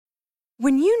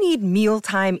When you need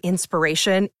mealtime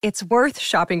inspiration, it's worth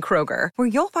shopping Kroger, where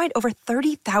you'll find over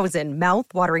 30,000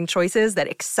 mouth-watering choices that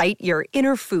excite your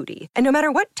inner foodie. And no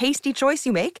matter what tasty choice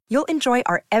you make, you'll enjoy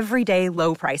our everyday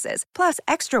low prices, plus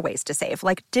extra ways to save,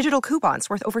 like digital coupons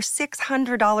worth over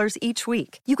 $600 each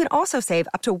week. You can also save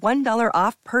up to $1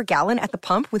 off per gallon at the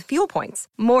pump with fuel points.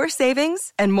 More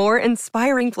savings and more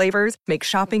inspiring flavors make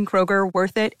shopping Kroger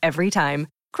worth it every time.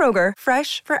 Kroger,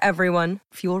 fresh for everyone.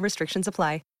 Fuel restrictions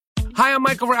apply. Hi, I'm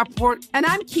Michael Rappaport. And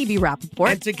I'm Kibi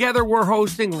Rappaport. And together we're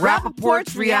hosting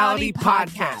Rappaport's Reality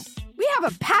Podcast. We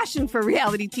have a passion for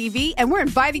reality TV, and we're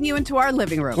inviting you into our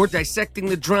living room. We're dissecting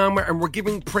the drama, and we're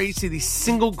giving praise to the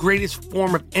single greatest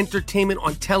form of entertainment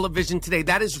on television today.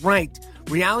 That is right.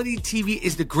 Reality TV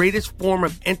is the greatest form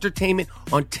of entertainment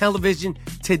on television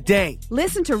today.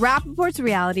 Listen to Rappaport's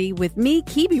Reality with me,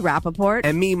 Kibi Rappaport.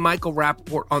 And me, Michael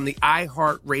Rappaport, on the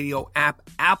iHeartRadio app,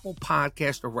 Apple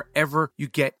Podcast, or wherever you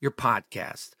get your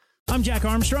podcast. I'm Jack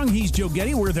Armstrong. He's Joe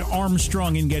Getty. We're the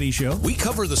Armstrong and Getty Show. We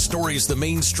cover the stories the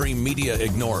mainstream media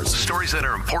ignores. Stories that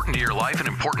are important to your life and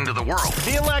important to the world.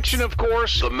 The election, of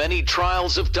course. The many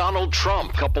trials of Donald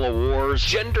Trump. Couple of wars.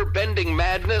 Gender-bending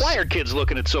madness. Why are kids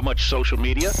looking at so much social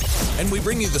media? And we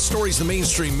bring you the stories the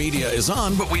mainstream media is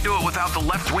on. But we do it without the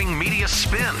left-wing media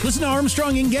spin. Listen to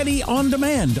Armstrong and Getty on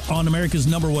demand on America's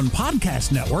 #1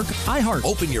 podcast network, iHeart.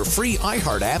 Open your free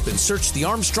iHeart app and search the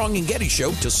Armstrong and Getty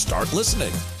Show to start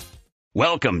listening.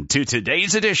 Welcome to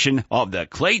today's edition of the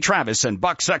Clay Travis and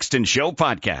Buck Sexton Show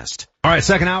podcast. All right,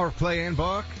 second hour of Clay and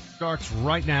Buck starts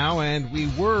right now, and we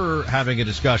were having a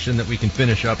discussion that we can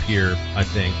finish up here, I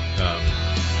think,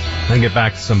 and get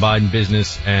back to some Biden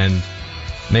business, and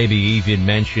maybe even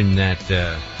mention that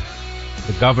the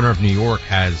governor of New York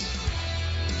has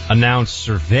announced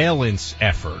surveillance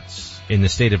efforts in the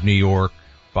state of New York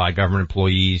by government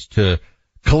employees to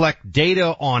collect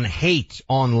data on hate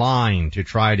online to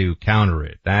try to counter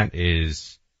it. That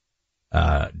is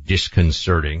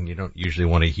disconcerting. You don't usually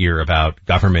want to hear about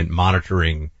government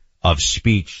monitoring of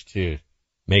speech to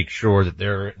make sure that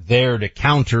they're there to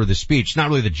counter the speech. It's not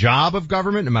really the job of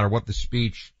government, no matter what the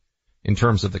speech in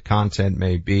terms of the content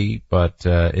may be. But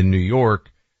in New York,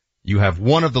 you have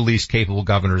one of the least capable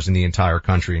governors in the entire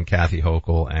country in Kathy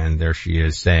Hochul, and there she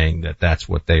is saying that that's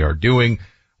what they are doing.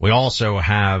 We also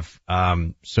have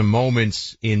some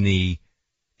moments in the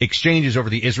exchanges over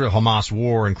the Israel-Hamas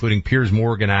war, including Piers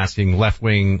Morgan asking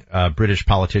left-wing British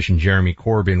politician Jeremy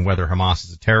Corbyn whether Hamas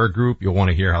is a terror group. You'll want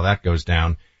to hear how that goes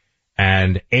down.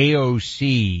 And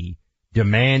AOC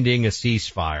demanding a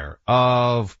ceasefire,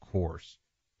 of course.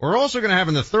 We're also going to have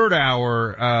in the third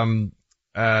hour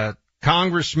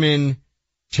Congressman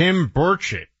Tim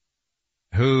Burchett,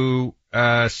 who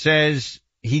says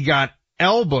he got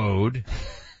elbowed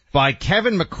by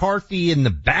Kevin McCarthy in the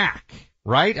back,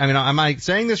 right? I mean, am I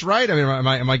saying this right? I mean,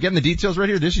 am I getting the details right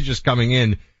here? This is just coming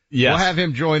in. Yes. We'll have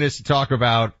him join us to talk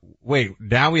about, wait,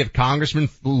 now we have congressmen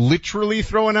literally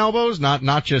throwing elbows,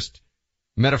 not just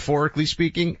metaphorically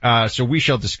speaking. So we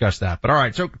shall discuss that. But all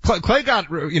right. So Clay got,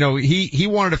 he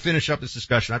wanted to finish up this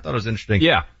discussion. I thought it was interesting.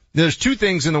 Yeah. There's two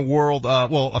things in the world,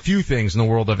 a few things in the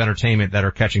world of entertainment that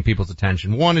are catching people's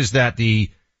attention. One is that the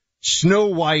Snow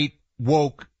White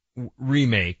woke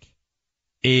remake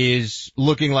is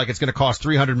looking like it's going to cost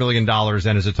 $300 million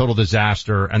and is a total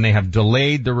disaster, and they have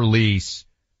delayed the release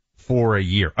for a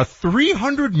year. A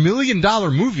 $300 million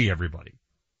movie, everybody.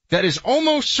 That is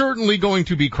almost certainly going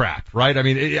to be crap, right? I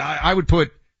mean, I would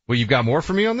put, well, you've got more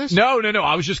for me on this? No.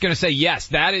 I was just going to say, yes,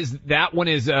 that one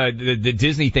is the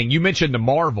Disney thing. You mentioned the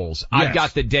Marvels. Yes. I've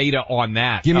got the data on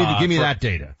that. Give me that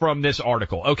data. From this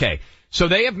article. Okay. So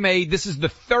they have made, this is the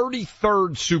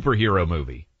 33rd superhero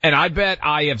movie. And I bet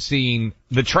I have seen,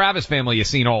 the Travis family has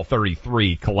seen all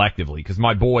 33 collectively, because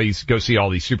my boys go see all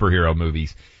these superhero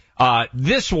movies.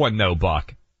 This one though,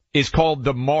 Buck, is called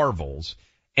The Marvels,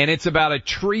 and it's about a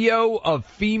trio of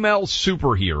female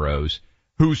superheroes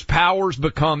whose powers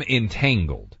become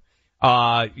entangled.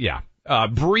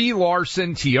 Brie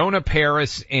Larson, Tiona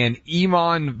Paris, and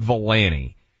Iman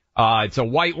Vellani. It's a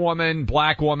white woman,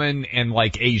 black woman, and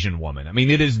Asian woman. I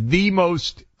mean, it is the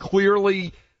most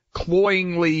cloyingly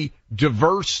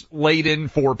diverse-laden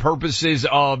for purposes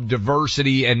of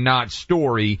diversity and not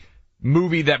story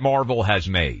movie that Marvel has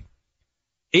made.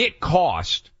 It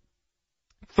cost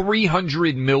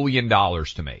 $300 million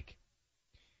to make.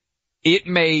 It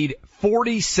made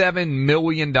 $47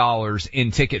 million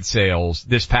in ticket sales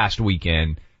this past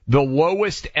weekend, the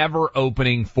lowest ever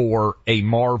opening for a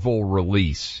Marvel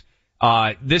release.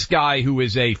 This guy, who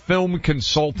is a film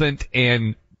consultant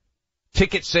and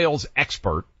ticket sales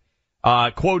expert,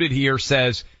 quoted here,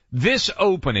 says, "This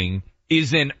opening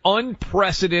is an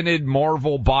unprecedented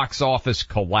Marvel box office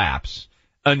collapse.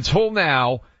 Until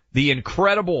now, The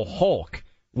Incredible Hulk,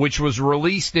 which was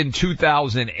released in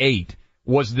 2008,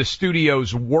 was the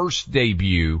studio's worst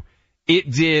debut.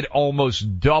 It did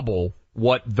almost double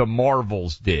what the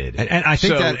Marvels did. And I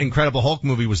think that Incredible Hulk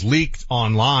movie was leaked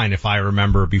online, if I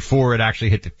remember, before it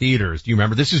actually hit the theaters. Do you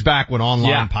remember? This is back when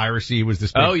online piracy was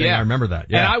this big thing. I remember that.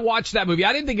 Yeah. And I watched that movie.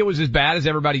 I didn't think it was as bad as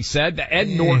everybody said. Ed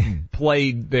Norton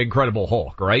played the Incredible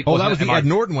Hulk, right? Oh, that was the Ed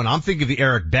Norton one. I'm thinking of the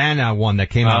Eric Bana one that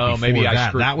came out before maybe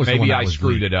that. That was the one that was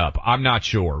screwed leaked. it up. I'm not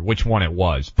sure which one it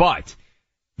was. But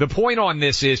the point on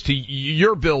this is, to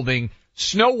your building,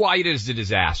 Snow White is a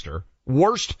disaster.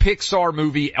 Worst Pixar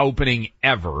movie opening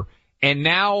ever. And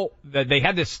now that they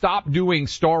had to stop doing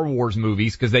Star Wars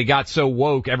movies because they got so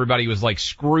woke, everybody was like,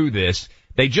 screw this.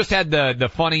 They just had the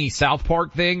funny South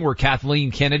Park thing where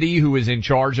Kathleen Kennedy, who is in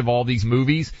charge of all these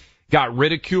movies, got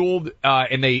ridiculed,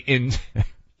 and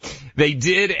they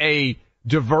did a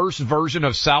diverse version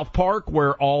of South Park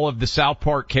where all of the South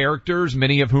Park characters,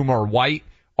 many of whom are white,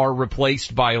 are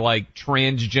replaced by like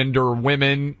transgender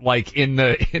women, like in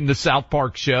the South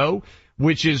Park show,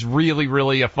 which is really,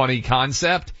 really a funny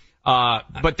concept.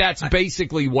 But that's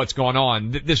basically what's going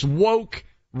on. This woke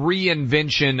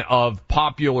reinvention of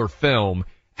popular film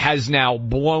has now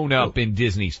blown up in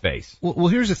Disney's face. Well,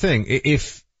 here's the thing.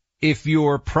 If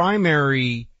your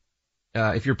primary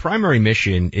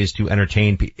mission is to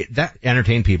entertain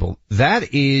people,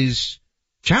 that is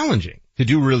challenging to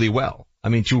do really well. I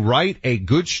mean, to write a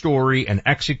good story and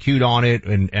execute on it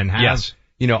and have,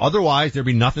 otherwise there'd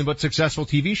be nothing but successful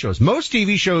TV shows. Most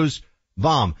TV shows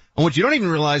bomb. And what you don't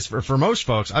even realize for most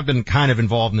folks, I've been kind of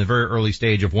involved in the very early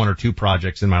stage of one or two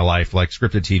projects in my life, like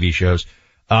scripted TV shows.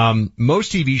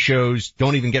 Most TV shows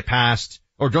don't even get past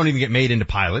or don't even get made into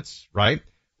pilots, right?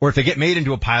 Or if they get made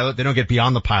into a pilot, they don't get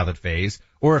beyond the pilot phase.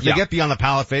 Or if they get beyond the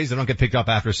pilot phase, they don't get picked up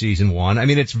after season one. I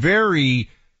mean, it's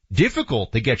very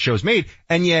difficult to get shows made.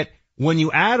 And yet, when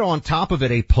you add on top of it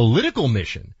a political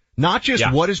mission, not just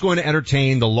what is going to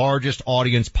entertain the largest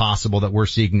audience possible that we're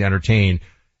seeking to entertain,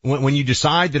 when you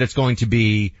decide that it's going to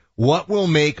be what will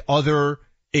make other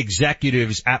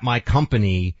executives at my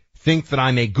company think that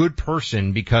I'm a good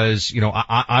person because,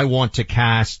 I want to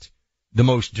cast the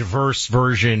most diverse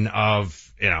version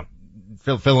of,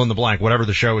 fill in the blank, whatever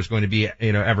the show is going to be,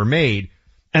 ever made.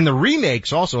 And the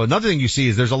remakes also, another thing you see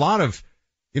is there's a lot of,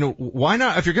 why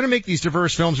not, if you're going to make these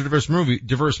diverse films or diverse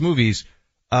movies,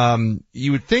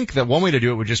 you would think that one way to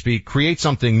do it would just be create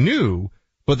something new,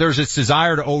 but there's this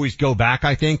desire to always go back,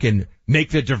 I think, and make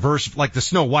the diverse, like the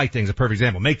Snow White thing's a perfect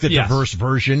example, make the diverse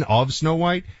version of Snow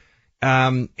White.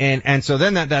 And so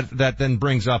then that then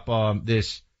brings up,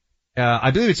 this,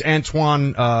 I believe it's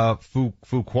Antoine,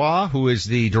 Fuqua, who is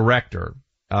the director,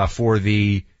 for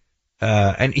the,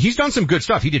 and he's done some good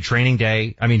stuff. He did Training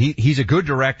Day. I mean, he's a good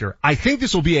director. I think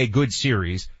this will be a good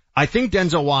series. I think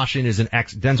Denzel Washington is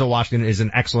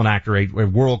an excellent actor, a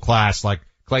world class, like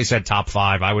Clay said, top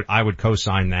 5. I would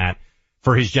co-sign that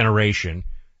for his generation.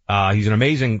 He's an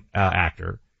amazing,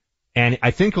 actor. And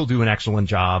I think he'll do an excellent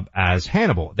job as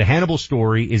Hannibal. The Hannibal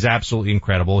story is absolutely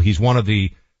incredible. He's one of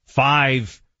the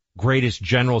 5 greatest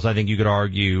generals, I think you could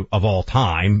argue, of all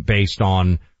time based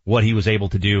on what he was able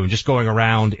to do and just going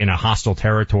around in a hostile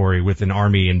territory with an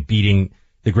army and beating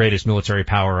the greatest military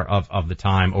power of the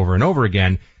time over and over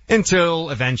again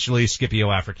until eventually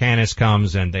Scipio Africanus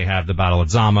comes and they have the battle at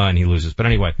Zama and he loses. But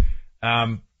anyway,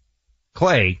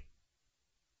 Clay,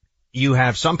 you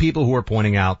have some people who are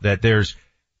pointing out that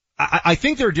I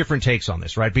think there are different takes on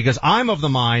this, right? Because I'm of the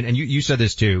mind, and you said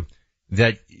this too,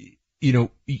 that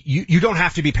you don't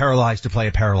have to be paralyzed to play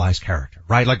a paralyzed character,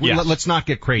 right? Like, let's not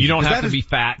get crazy. You don't have to be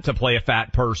fat to play a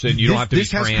fat person. You don't have to be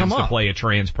trans to play a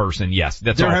trans person. Yes,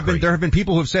 there have been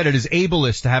people who have said it is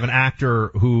ableist to have an actor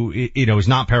who, is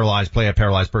not paralyzed play a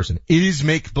paralyzed person. It is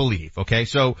make believe, okay?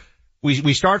 So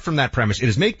we start from that premise. It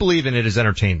is make believe and it is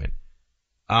entertainment.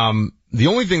 The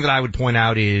only thing that I would point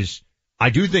out is I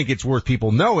do think it's worth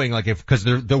people knowing, like, because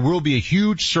there will be a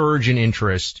huge surge in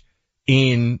interest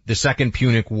in the Second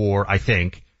Punic War, I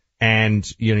think, and,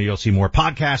 you'll see more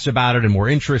podcasts about it and more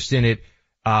interest in it,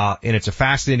 and it's a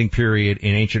fascinating period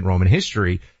in ancient Roman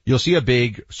history. You'll see a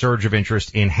big surge of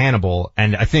interest in Hannibal,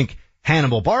 and I think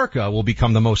Hannibal Barca will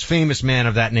become the most famous man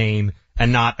of that name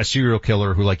and not a serial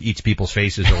killer who, like, eats people's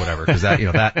faces or whatever, because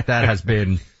that has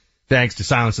been, thanks to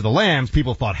Silence of the Lambs,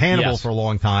 people thought Hannibal for a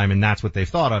long time, and that's what they've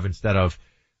thought of instead of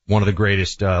one of the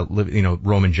greatest,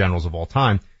 Roman generals of all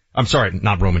time. I'm sorry,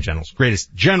 not Roman generals,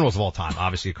 greatest generals of all time,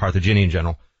 obviously a Carthaginian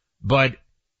general. But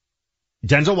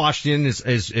Denzel Washington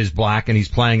is black and he's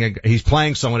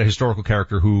playing somewhat a historical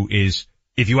character who is,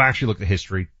 if you actually look at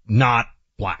history, not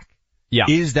black. Yeah.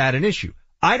 Is that an issue?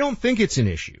 I don't think it's an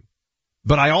issue,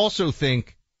 but I also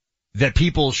think that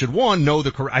people should, one, know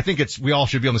I think we all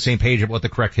should be on the same page of what the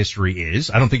correct history is.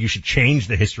 I don't think you should change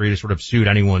the history to sort of suit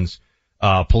anyone's,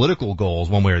 political goals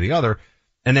one way or the other.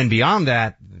 And then beyond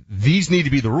that, these need to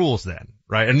be the rules then,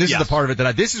 right? And this is the part of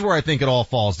it this is where I think it all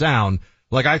falls down.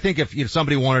 Like, I think if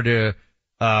somebody wanted to,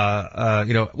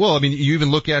 you even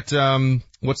look at,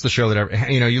 what's the show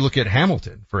you look at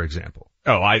Hamilton, for example.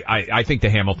 Oh, I think the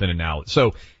Hamilton analogy.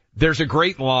 So there's a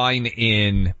great line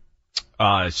in,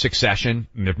 Succession.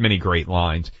 There's many great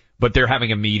lines, but they're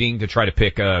having a meeting to try to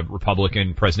pick a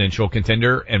Republican presidential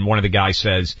contender. And one of the guys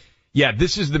says, yeah,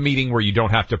 this is the meeting where you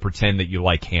don't have to pretend that you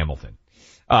like Hamilton,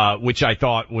 which I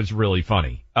thought was really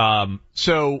funny.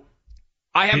 So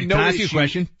I have Can I ask you a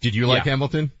question? Did you like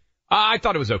Hamilton? I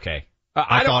thought it was okay.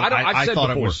 I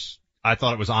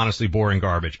thought it was honestly boring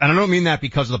garbage. And I don't mean that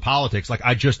because of the politics. Like,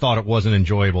 I just thought it wasn't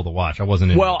enjoyable to watch. I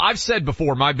wasn't into it. I've said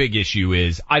before, my big issue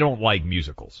is I don't like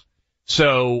musicals.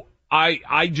 So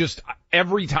I just,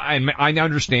 every time, I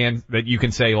understand that you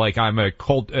can say like I'm a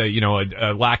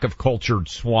lack of cultured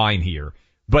swine here.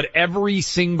 But every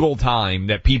single time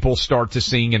that people start to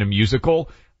sing in a musical,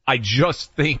 I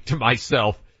just think to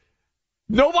myself,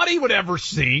 nobody would ever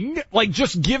sing. Like,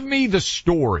 just give me the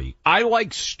story. I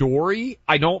like story.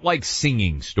 I don't like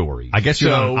singing stories. I guess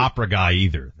you're not an opera guy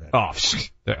either. Oh,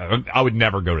 I would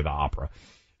never go to the opera.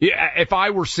 If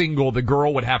I were single, the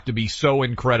girl would have to be so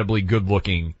incredibly good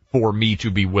looking for me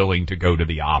to be willing to go to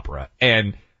the opera.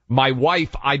 And my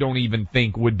wife, I don't even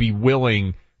think would be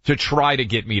willing to try to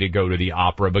get me to go to the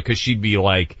opera because she'd be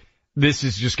like, this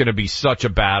is just going to be such a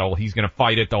battle. He's going to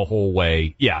fight it the whole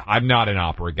way. Yeah, I'm not an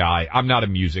opera guy. I'm not a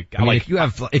music guy. I mean, if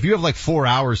you have like 4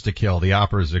 hours to kill, the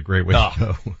opera is a great way to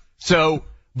go. So,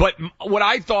 but what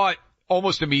I thought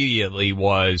almost immediately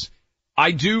was,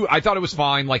 I thought it was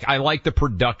fine. Like, I like the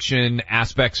production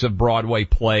aspects of Broadway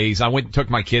plays. I went and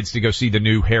took my kids to go see the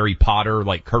new Harry Potter,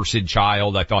 like Cursed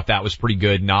Child. I thought that was pretty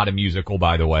good. Not a musical,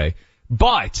 by the way.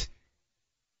 But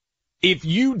if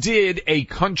you did a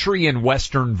country and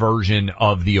western version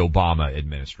of the Obama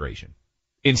administration,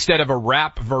 instead of a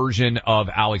rap version of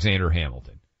Alexander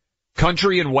Hamilton,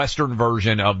 country and western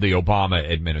version of the Obama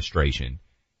administration,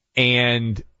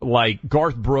 and like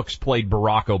Garth Brooks played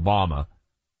Barack Obama,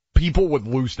 people would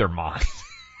lose their minds.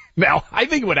 Now, I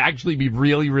think it would actually be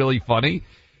really, really funny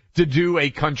to do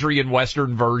a country and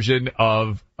western version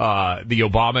of the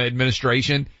Obama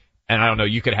administration. And I don't know,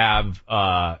 you could have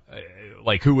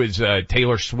like who is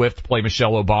Taylor Swift play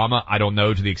Michelle Obama? I don't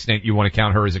know, to the extent you want to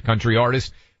count her as a country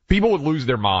artist. People would lose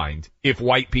their mind if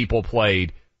white people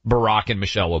played Barack and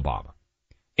Michelle Obama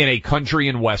in a country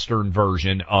and western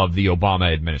version of the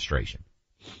Obama administration.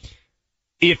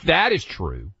 If that is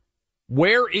true,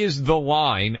 where is the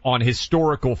line on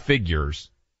historical figures?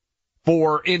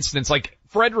 For instance, like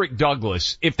Frederick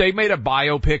Douglass, if they made a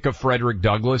biopic of Frederick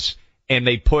Douglass and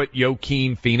they put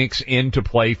Joaquin Phoenix in to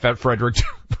play Frederick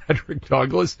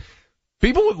Douglass,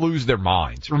 people would lose their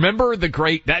minds. Remember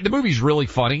the movie's really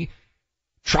funny.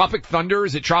 Tropic Thunder,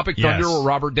 is it Tropic Thunder where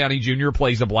Robert Downey Jr.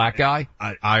 plays a black guy?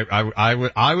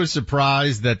 I was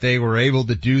surprised that they were able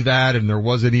to do that and there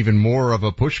wasn't even more of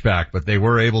a pushback, but they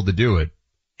were able to do it.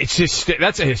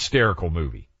 That's a hysterical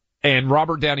movie. And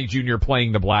Robert Downey Jr.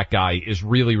 playing the black guy is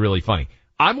really, really funny.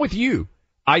 I'm with you.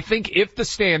 I think if the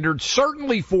standard,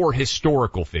 certainly for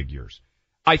historical figures,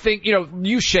 I think,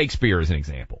 use Shakespeare as an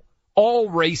example. All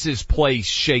races play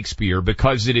Shakespeare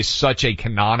because it is such a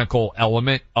canonical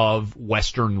element of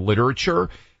Western literature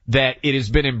that it has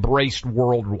been embraced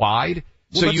worldwide.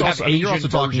 Well, so you have Asian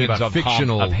versions of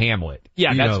Hamlet.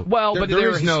 Yeah,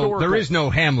 there is no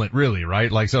Hamlet really,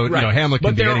 right? Like, so, right. Hamlet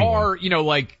can be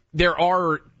anyone. There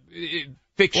are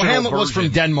fictional Hamlet versions. was from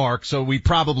Denmark, so he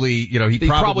probably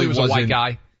was a white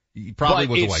guy. He probably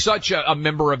was a white guy. It's such a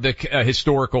member of the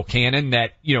historical canon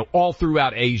that, all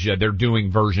throughout Asia, they're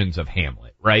doing versions of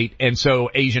Hamlet, right? And so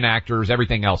Asian actors,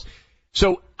 everything else.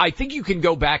 So I think you can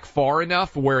go back far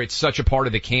enough where it's such a part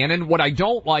of the canon. What I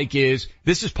don't like is,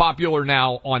 this is popular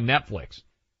now on Netflix,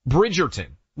 Bridgerton,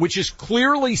 which is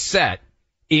clearly set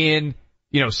in,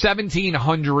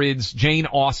 1700s Jane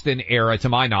Austen era, to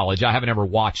my knowledge. I haven't ever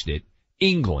watched it.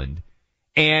 England.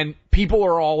 And people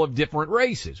are all of different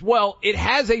races. Well, it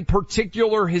has a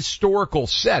particular historical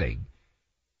setting.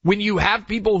 When you have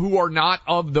people who are not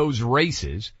of those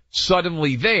races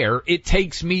suddenly there, it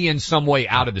takes me in some way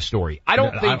out of the story. I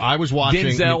don't think I was watching,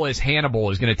 Denzel as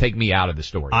Hannibal is going to take me out of the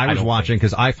story. I was watching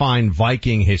because I find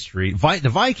Viking history, the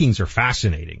Vikings are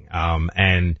fascinating.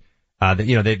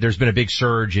 There's been a big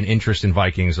surge in interest in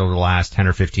Vikings over the last 10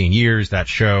 or 15 years. That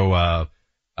show,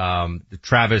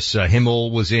 Travis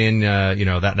Himmel was in,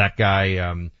 that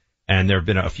guy, and there have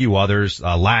been a few others.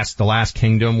 The Last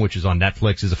Kingdom, which is on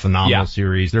Netflix, is a phenomenal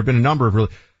series. There have been a number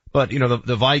of but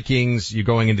the Vikings, you're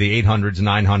going into the 800s,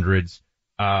 900s.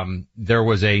 There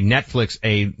was a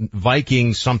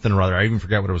Viking something or other. I even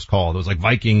forget what it was called. It was like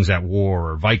Vikings at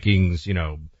War or Vikings,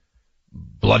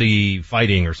 bloody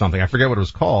fighting or something. I forget what it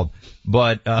was called,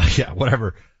 but,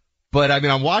 whatever. But I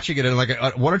mean, I'm watching it and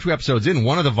like one or two episodes in,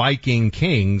 one of the Viking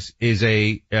kings is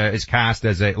cast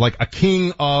as a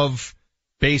king of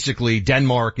basically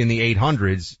Denmark in the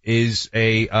 800s is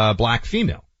a black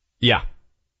female. Yeah.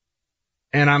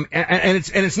 And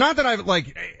it's not that I've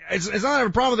it's not that I have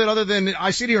a problem with it other than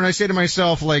I sit here and I say to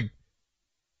myself,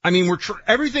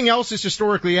 everything else is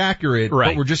historically accurate, right?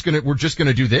 But we're just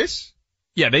gonna do this?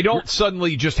 Yeah, they don't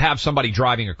suddenly just have somebody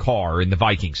driving a car in the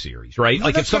Viking series, right? No,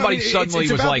 like if somebody suddenly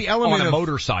was like on a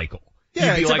motorcycle.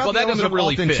 Yeah, you'd be like, well, that doesn't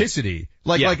really authenticity.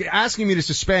 Fit. Like asking me to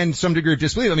suspend some degree of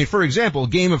disbelief. I mean, for example,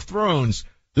 Game of Thrones,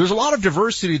 there's a lot of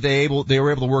diversity they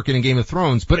were able to work in Game of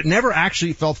Thrones, but it never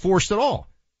actually felt forced at all.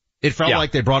 It felt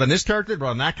like they brought in this character, they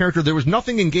brought in that character. There was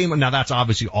nothing in now that's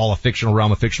obviously all a fictional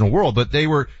realm, a fictional world, but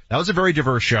that was a very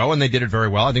diverse show and they did it very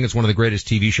well. I think it's one of the greatest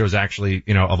TV shows actually,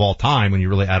 of all time when you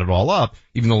really add it all up,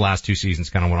 even the last two seasons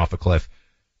kind of went off a cliff.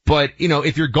 But,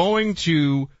 if you're going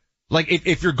to,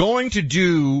 if you're going to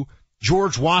do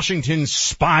George Washington's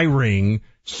spy ring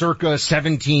circa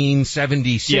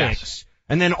 1776,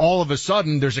 and then all of a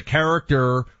sudden there's a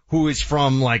character who is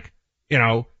from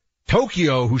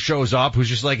Tokyo who shows up, who's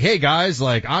just like, hey guys,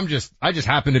 I just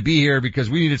happen to be here because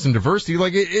we needed some diversity.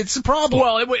 It's a problem.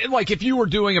 Well, if you were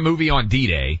doing a movie on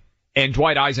D-Day and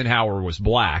Dwight Eisenhower was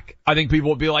black, I think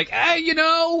people would be like, hey,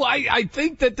 I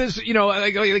think that this,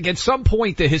 at some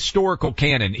point the historical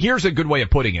canon, here's a good way of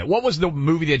putting it. What was the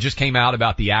movie that just came out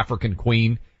about the African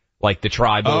queen? Like the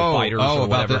tribal fighters or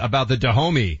whatever. About the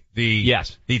Dahomey.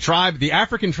 The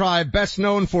African tribe best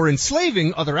known for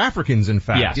enslaving other Africans, in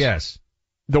fact. Yes.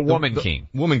 The Woman King.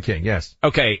 Woman King, yes.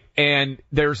 Okay, and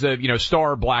there's a,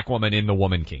 star black woman in The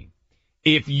Woman King.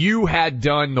 If you had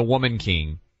done The Woman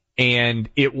King and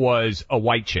it was a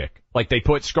white chick, like they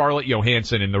put Scarlett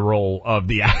Johansson in the role of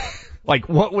the,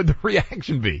 what would the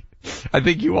reaction be? I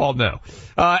think you all know.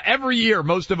 Every year,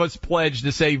 most of us pledge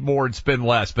to save more and spend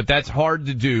less, but that's hard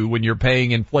to do when you're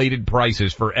paying inflated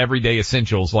prices for everyday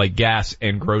essentials like gas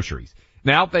and groceries.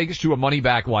 Now, thanks to a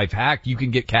money-back life hack, you can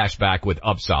get cash back with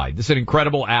Upside. This is an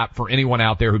incredible app for anyone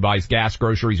out there who buys gas,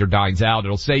 groceries, or dines out.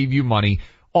 It'll save you money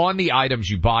on the items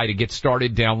you buy. To get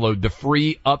started, download the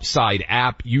free Upside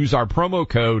app. Use our promo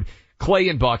code Clay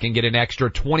and Buck and get an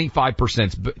extra 25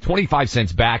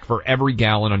 cents back for every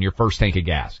gallon on your first tank of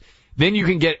gas. Then you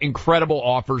can get incredible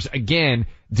offers. Again,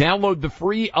 download the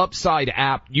free Upside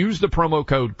app. Use the promo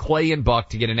code Clay and Buck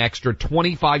to get an extra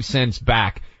 25 cents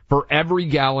back for every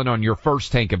gallon on your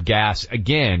first tank of gas.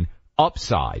 Again,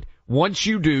 Upside. Once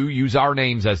you do, use our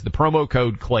names as the promo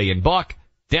code Clay and Buck.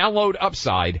 Download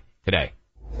Upside today.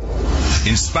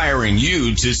 Inspiring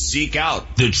you to seek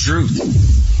out the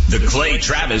truth. The Clay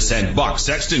Travis and Buck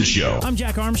Sexton Show. I'm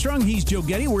Jack Armstrong. He's Joe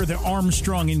Getty. We're the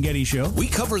Armstrong and Getty Show. We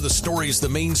cover the stories the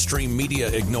mainstream media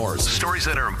ignores. Stories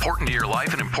that are important to your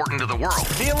life and important to the world.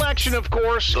 The election, of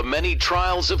course. The many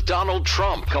trials of Donald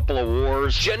Trump. Couple of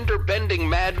wars. Gender-bending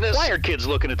madness. Why are kids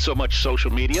looking at so much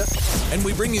social media? And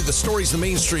we bring you the stories the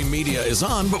mainstream media is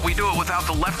on, but we do it without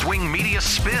the left-wing media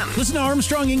spin. Listen to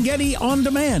Armstrong and Getty on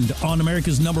demand on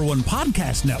America's #1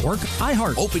 podcast network,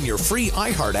 iHeart. Open your free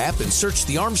iHeart app and search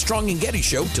the Armstrong and Getty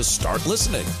Show to start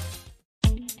listening.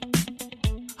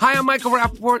 Hi, I'm Michael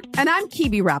Rappaport. And I'm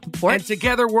Kibi Rappaport. And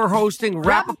together we're hosting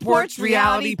Rappaport's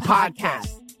Reality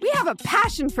Podcast. We have a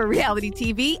passion for reality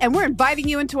TV, and we're inviting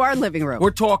you into our living room. We're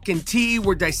talking tea,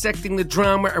 we're dissecting the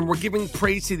drama, and we're giving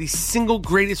praise to the single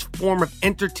greatest form of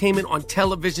entertainment on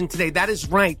television today. That is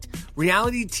right.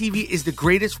 Reality TV is the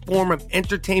greatest form of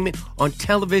entertainment on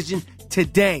television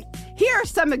today. Here are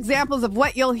some examples of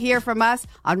what you'll hear from us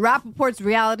on Rappaport's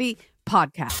Reality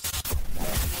Podcast.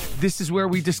 This is where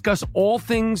we discuss all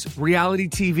things reality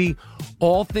TV,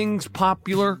 all things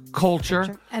popular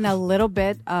culture. And a little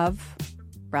bit of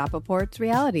Rappaport's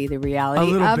reality, the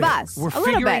reality of bit. us. We're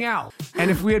figuring out. And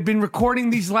if we had been recording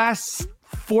these last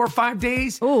 4 or 5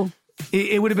 days,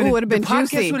 it would have been, the podcast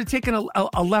juicy. would have taken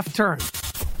a left turn.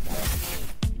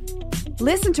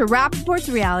 Listen to Rappaport's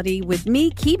Reality with me,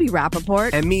 Kibi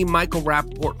Rappaport. And me, Michael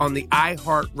Rappaport, on the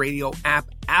iHeartRadio app,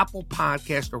 Apple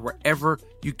Podcast, or wherever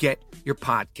you get your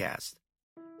podcast.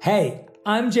 Hey,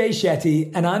 I'm Jay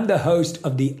Shetty, and I'm the host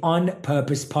of the On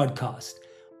Purpose podcast.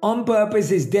 On Purpose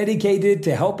is dedicated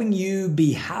to helping you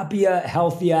be happier,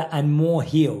 healthier, and more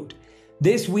healed.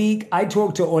 This week, I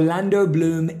talked to Orlando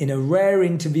Bloom in a rare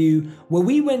interview where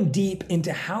we went deep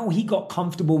into how he got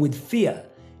comfortable with fear,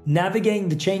 navigating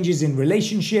the changes in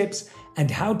relationships, and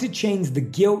how to change the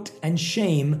guilt and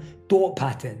shame thought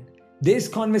pattern. This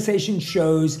conversation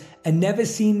shows a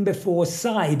never-seen-before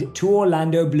side to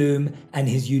Orlando Bloom and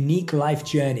his unique life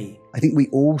journey. I think we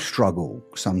all struggle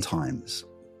sometimes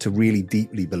to really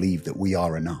deeply believe that we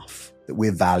are enough, that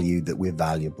we're valued, that we're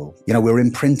valuable. You know, we're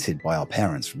imprinted by our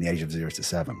parents from the age of 0 to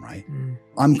 7, right?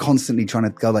 I'm constantly trying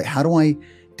to go like, how do I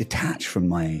detach from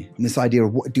this idea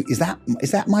of is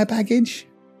that my baggage? It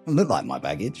doesn't look like my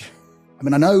baggage. I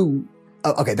mean, I know,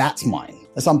 okay, that's mine.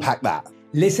 Let's unpack that.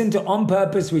 Listen to On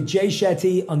Purpose with Jay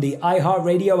Shetty on the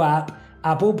iHeartRadio app,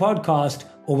 Apple Podcast,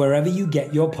 or wherever you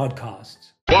get your podcasts.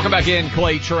 Welcome back in,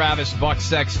 Clay Travis, Buck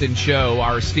Sexton Show.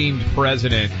 Our esteemed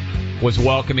president was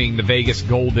welcoming the Vegas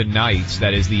Golden Knights,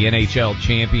 that is the NHL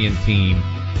champion team,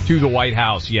 to the White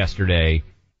House yesterday.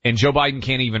 And Joe Biden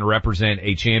can't even represent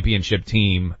a championship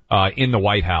team in the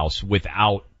White House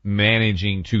without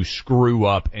managing to screw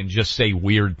up and just say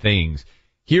weird things.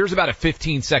 Here's about a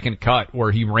 15-second cut where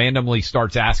he randomly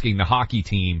starts asking the hockey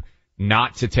team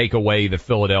not to take away the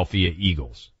Philadelphia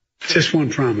Eagles. Just one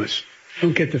promise.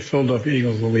 Don't get the Philadelphia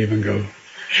Eagles to leave and go.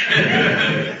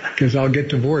 Because I'll get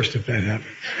divorced if that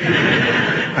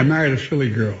happens. I married a Philly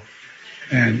girl,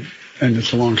 and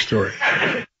it's a long story.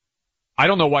 I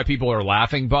don't know why people are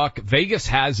laughing, Buck. Vegas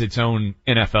has its own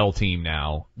NFL team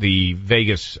now, the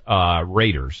Vegas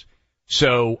Raiders.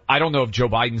 So I don't know if Joe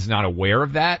Biden's not aware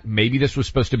of that. Maybe this was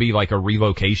supposed to be like a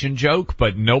relocation joke,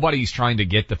 but nobody's trying to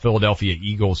get the Philadelphia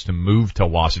Eagles to move to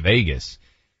Las Vegas.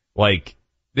 Like,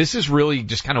 this is really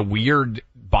just kind of weird.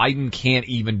 Biden can't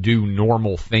even do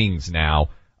normal things now.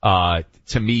 To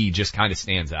me, just kind of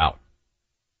stands out.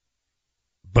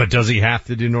 But does he have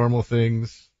to do normal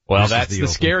things? Well, that's the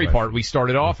scary part we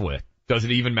started off with. Does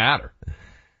it even matter?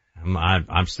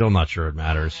 I'm still not sure it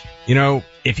matters. You know,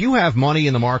 if you have money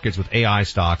in the markets with AI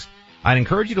stocks, I'd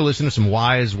encourage you to listen to some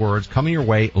wise words coming your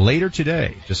way later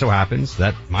today. Just so happens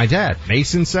that my dad,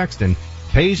 Mason Sexton,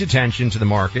 pays attention to the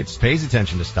markets, pays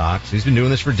attention to stocks. He's been doing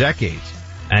this for decades.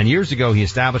 And years ago, he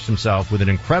established himself with an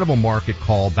incredible market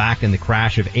call back in the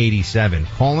crash of 87,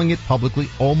 calling it publicly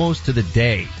almost to the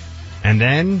day. And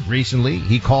then recently,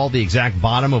 he called the exact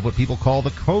bottom of what people call the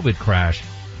COVID crash.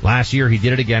 Last year, he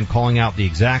did it again, calling out the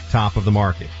exact top of the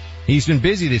market. He's been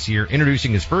busy this year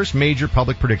introducing his first major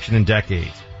public prediction in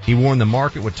decades. He warned the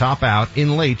market would top out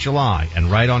in late July, and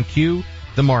right on cue,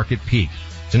 the market peaked.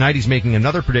 Tonight, he's making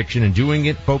another prediction and doing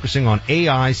it focusing on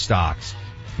AI stocks.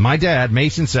 My dad,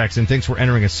 Mason Sexton, thinks we're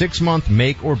entering a 6-month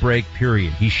make or break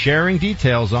period. He's sharing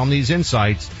details on these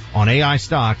insights on AI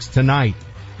stocks tonight.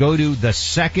 Go to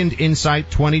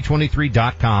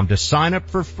thesecondinsight2023.com to sign up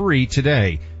for free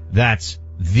today. That's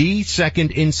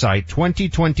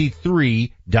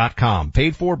thesecondinsight2023.com.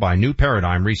 Paid for by New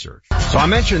Paradigm Research. So I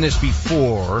mentioned this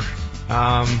before.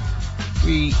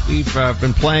 We've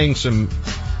been playing some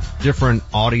different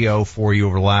audio for you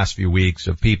over the last few weeks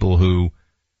of people who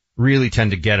really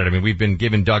tend to get it. I mean, we've been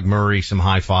giving Doug Murray some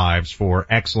high fives for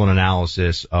excellent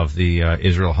analysis of the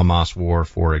Israel-Hamas war,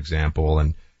 for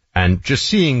example, and just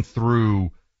seeing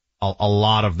through a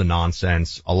lot of the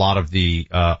nonsense, a lot of the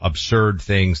absurd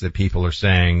things that people are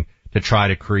saying to try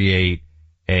to create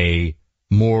a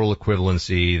moral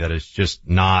equivalency that is just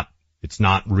not, it's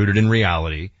not rooted in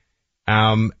reality. You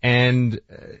know,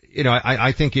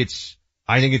 I think it's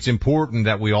important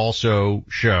that we also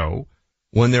show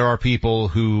when there are people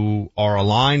who are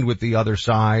aligned with the other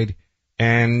side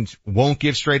and won't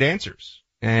give straight answers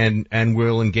and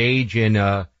will engage in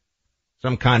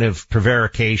some kind of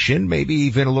prevarication, maybe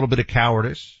even a little bit of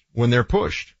cowardice when they're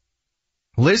pushed.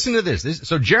 Listen to this.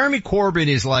 So Jeremy Corbyn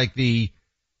is like the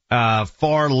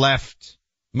far left,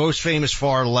 most famous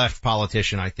far left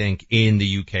politician, I think, in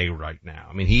the UK right now.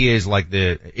 I mean, he is like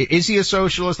is he a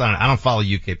socialist? I don't follow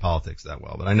UK politics that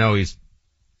well, but I know and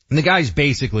the guy's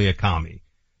basically a commie.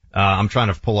 I'm trying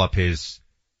to pull up his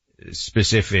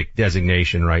specific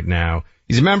designation right now.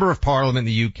 He's a member of parliament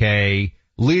in the UK,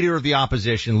 leader of the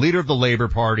opposition, leader of the Labour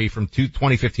Party from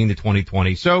 2015 to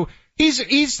 2020. So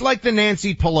he's like the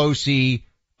Nancy Pelosi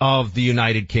of the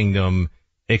United Kingdom,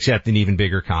 except an even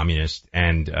bigger communist.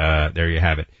 And there you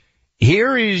have it.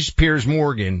 Here is Piers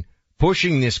Morgan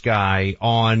pushing this guy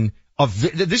on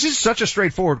this is such a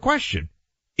straightforward question.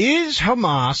 Is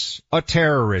Hamas a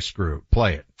terrorist group?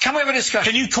 Play it. Can we have a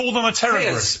discussion? Can you call them a terror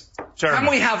group? Can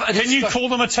we have a discussion? Can you call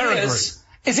them a terror group?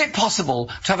 Is it possible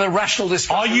to have a rational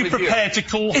discussion? Are you prepared to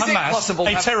call Hamas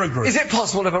a terror group? Is it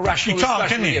possible to have a rational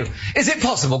discussion with you? Is it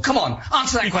possible? Come on,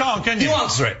 answer that question. You can't, can you? You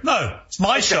answer it. No, it's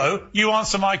my show. You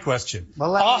answer my question.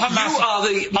 Well, are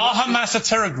Hamas a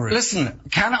terror group? Listen,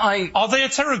 Are they a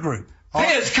terror group?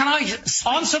 Piers, can I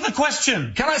answer the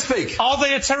question? Can I speak? Are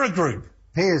they a terror group?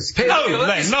 Piers,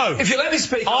 no. If you let me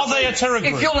speak, are they a terror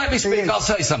group? If you'll let me speak, I'll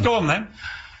say something. Go on then.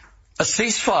 A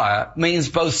ceasefire means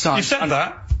both sides. You said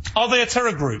that. Are they a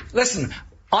terror group? Listen,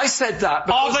 I said that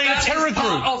because are they a terror group?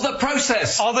 Part of the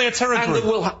process. Are they a terror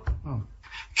group?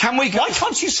 Can we? Why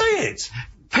can't you say it?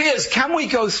 Piers, can we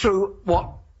go through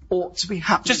what ought to be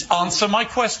happening? Just answer my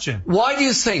question. Why do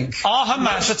you think are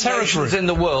Hamas a terror group in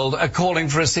the world are calling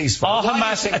for a ceasefire? Are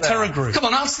Hamas a terror group? Come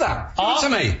on, answer that. Answer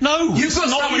me. No, it's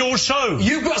not your show.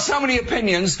 You've got so many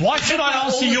opinions. Why should I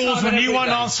answer yours when you won't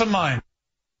answer mine?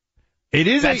 It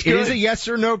is a yes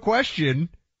or no question,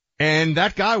 and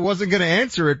that guy wasn't going to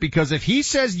answer it because if he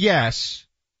says yes,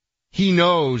 he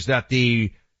knows that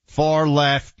the far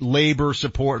left labor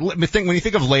support. When you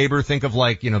think of labor, think of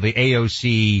like, the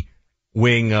AOC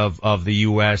wing of the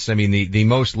U.S. I mean, the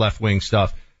most left wing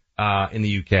stuff, in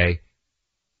the UK.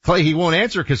 Clay, he won't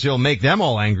answer because he'll make them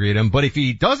all angry at him. But if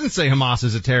he doesn't say Hamas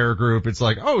is a terror group, it's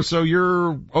like, oh, so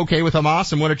you're okay with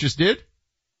Hamas and what it just did?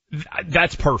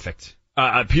 That's perfect.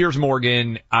 Piers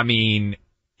Morgan, I mean,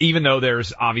 even though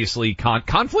there's obviously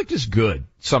conflict is good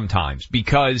sometimes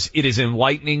because it is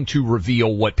enlightening to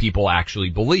reveal what people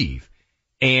actually believe.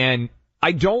 And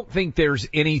I don't think there's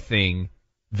anything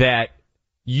that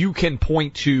you can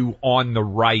point to on the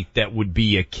right that would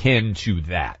be akin to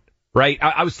that, right?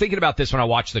 I was thinking about this when I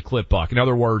watched the clip, Buck. In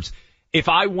other words, if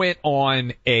I went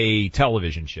on a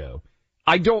television show,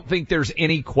 I don't think there's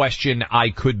any question I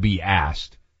could be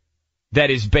asked that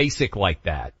is basic like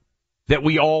that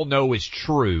we all know is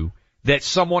true, that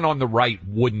someone on the right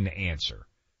wouldn't answer.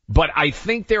 But I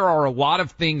think there are a lot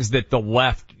of things that the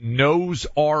left knows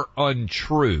are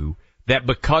untrue that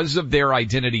because of their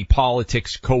identity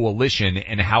politics coalition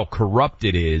and how corrupt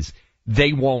it is,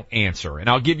 they won't answer. And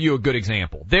I'll give you a good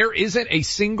example. There isn't a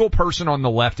single person on the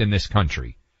left in this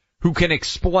country who can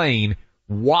explain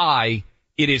why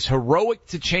it is heroic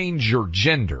to change your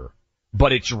gender,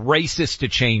 but it's racist to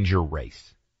change your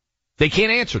race. They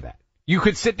can't answer that. You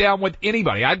could sit down with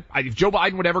anybody. If Joe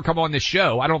Biden would ever come on this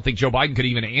show, I don't think Joe Biden could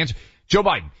even answer. Joe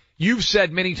Biden, you've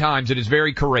said many times it is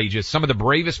very courageous. Some of the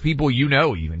bravest people you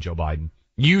know, even Joe Biden,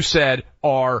 you said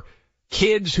are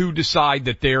kids who decide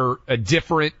that they're a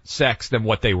different sex than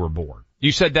what they were born.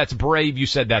 You said that's brave. You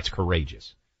said that's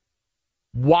courageous.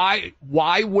 Why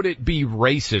would it be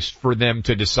racist for them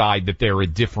to decide that they're a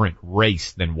different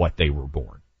race than what they were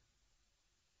born?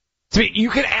 So you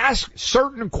can ask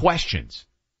certain questions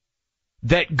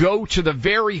that go to the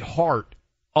very heart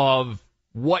of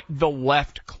what the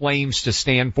left claims to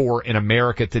stand for in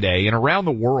America today and around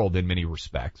the world in many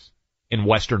respects in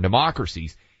Western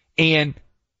democracies, and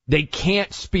they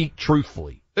can't speak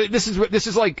truthfully. This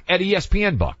is like at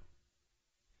ESPN, Buck.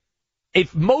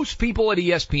 If most people at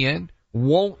ESPN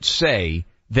won't say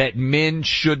that men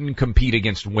shouldn't compete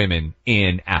against women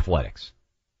in athletics,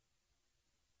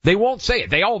 they won't say it.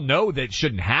 They all know that it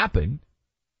shouldn't happen.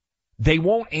 They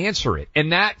won't answer it.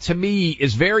 And that, to me,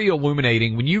 is very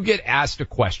illuminating when you get asked a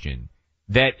question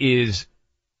that is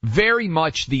very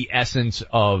much the essence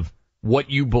of what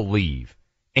you believe,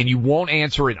 and you won't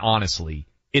answer it honestly.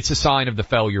 It's a sign of the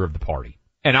failure of the party.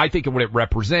 And I think what it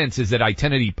represents is that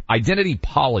identity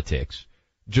politics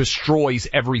destroys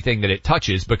everything that it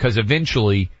touches because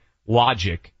eventually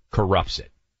logic corrupts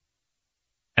it.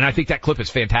 And I think that clip is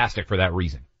fantastic for that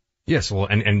reason. Yes, well,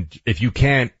 and if you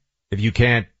can't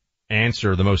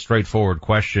answer the most straightforward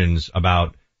questions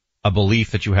about a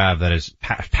belief that you have that is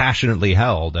passionately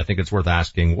held, I think it's worth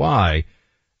asking why.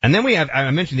 And then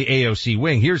I mentioned the AOC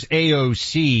wing. Here's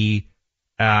AOC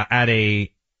at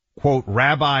a, quote,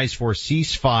 Rabbis for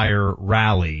Ceasefire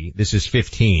rally. This is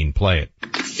 15. Play it.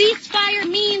 Ceasefire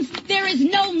means there is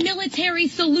no military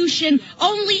solution,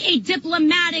 only a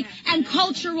diplomatic and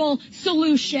cultural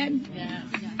solution.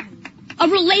 A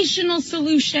relational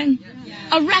solution.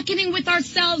 A reckoning with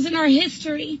ourselves and our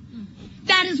history.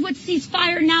 That is what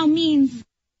ceasefire now means.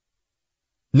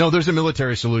 No, there's a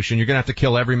military solution. You're going to have to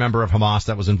kill every member of Hamas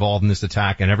that was involved in this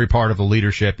attack and every part of the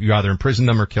leadership. You either imprison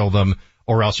them or kill them,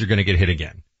 or else you're going to get hit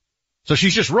again. So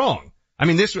she's just wrong. I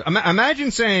mean,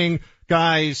 imagine saying,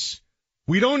 guys,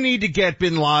 we don't need to get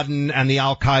bin Laden and the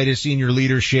Al-Qaeda senior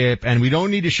leadership, and we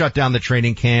don't need to shut down the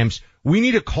training camps. We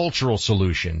need a cultural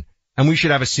solution, and we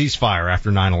should have a ceasefire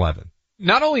after 9/11.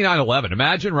 Not only 9/11,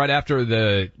 imagine right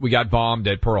after we got bombed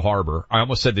at Pearl Harbor. I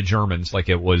almost said the Germans like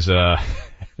it was,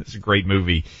 it's a great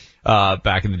movie.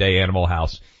 back in the day, Animal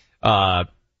House.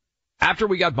 After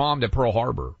we got bombed at Pearl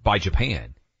Harbor by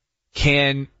Japan,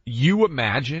 can you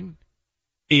imagine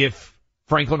if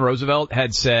Franklin Roosevelt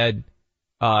had said,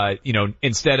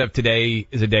 instead of today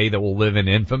is a day that will live in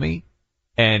infamy,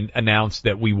 and announced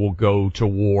that we will go to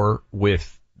war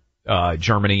with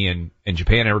Germany and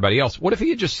Japan and everybody else? What if he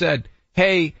had just said,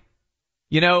 hey,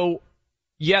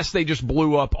 yes, they just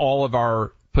blew up all of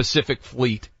our Pacific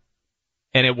fleet,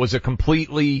 and it was a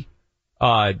completely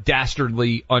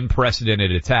dastardly,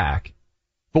 unprecedented attack,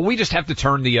 but we just have to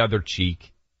turn the other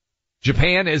cheek.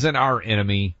 Japan isn't our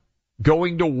enemy.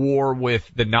 Going to war with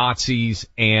the Nazis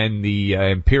and the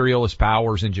imperialist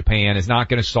powers in Japan is not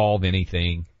going to solve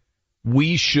anything.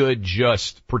 We should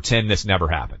just pretend this never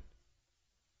happened.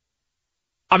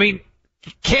 I mean,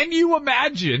 can you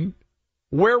imagine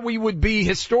where we would be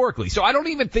historically? So I don't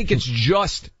even think it's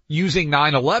just using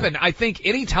 9/11. I think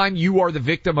anytime you are the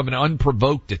victim of an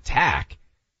unprovoked attack,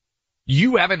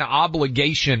 you have an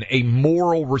obligation, a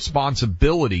moral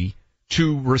responsibility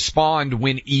to respond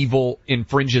when evil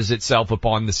infringes itself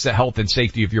upon the health and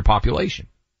safety of your population.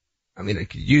 I mean,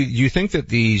 you think that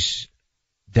these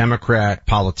Democrat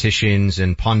politicians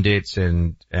and pundits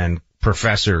and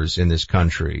professors in this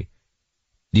country,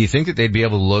 do you think that they'd be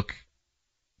able to look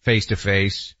face to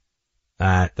face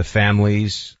at the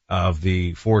families of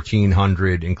the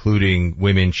 1,400, including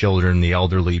women, children, the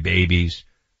elderly, babies,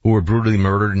 who were brutally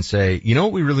murdered, and say, you know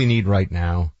what we really need right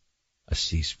now? A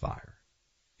ceasefire.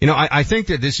 I think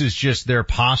that this is just their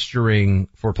posturing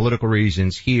for political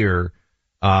reasons here,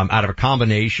 out of a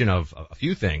combination of a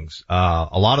few things.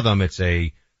 A lot of them, it's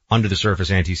a under the surface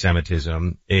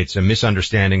anti-Semitism. It's a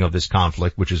misunderstanding of this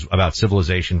conflict, which is about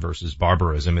civilization versus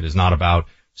barbarism. It is not about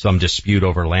some dispute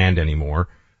over land anymore.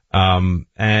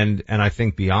 And I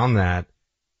think beyond that,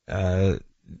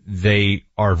 they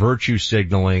are virtue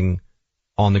signaling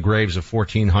on the graves of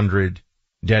 1,400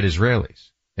 dead Israelis.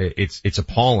 It's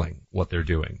appalling what they're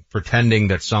doing, pretending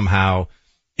that somehow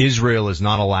Israel is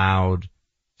not allowed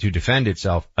to defend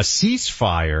itself. A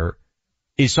ceasefire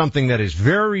is something that is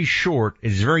very short,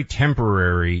 it is very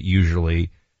temporary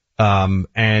usually,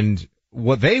 and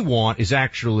what they want is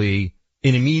actually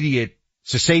an immediate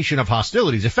cessation of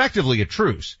hostilities, effectively a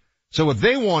truce. So what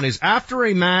they want is after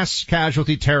a mass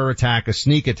casualty terror attack, a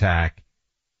sneak attack,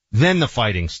 then the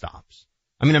fighting stops.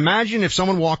 I mean, imagine if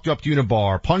someone walked up to you in a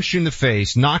bar, punched you in the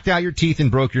face, knocked out your teeth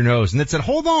and broke your nose, and then said,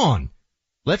 hold on,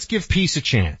 let's give peace a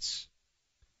chance.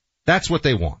 That's what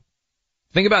they want.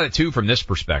 Think about it too from this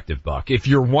perspective, Buck. If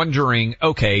you're wondering,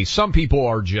 okay, some people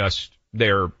are just,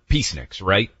 they're peaceniks,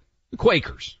 right? The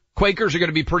Quakers. Quakers are going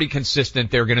to be pretty consistent.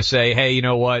 They're going to say, hey, you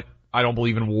know what? I don't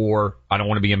believe in war. I don't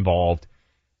want to be involved.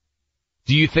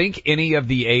 Do you think any of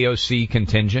the AOC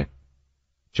contingent,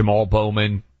 Jamal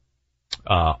Bowman,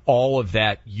 all of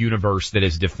that universe that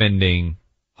is defending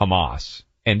Hamas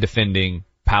and defending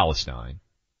Palestine,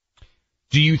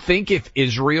 do you think if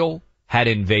Israel had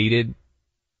invaded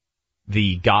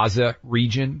the Gaza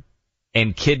region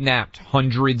and kidnapped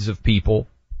hundreds of people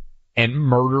and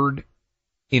murdered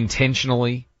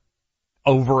intentionally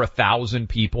over 1,000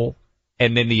 people,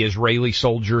 and then the Israeli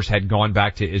soldiers had gone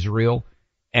back to Israel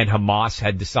and Hamas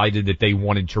had decided that they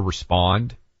wanted to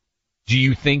respond, do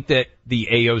you think that the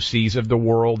AOCs of the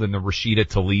world and the Rashida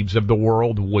Tlaibs of the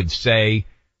world would say,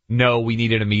 no, we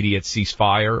need an immediate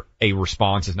ceasefire. A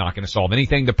response is not going to solve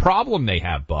anything. The problem they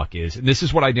have, Buck, is, and this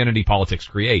is what identity politics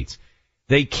creates,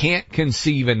 they can't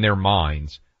conceive in their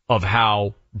minds of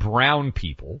how brown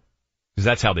people, because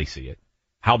that's how they see it,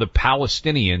 how the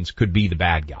Palestinians could be the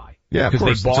bad guy. Yeah, of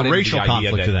course. It's a racial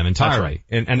conflict to them entirely.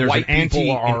 Right. And there's white an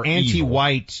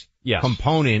anti-white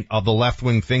component of the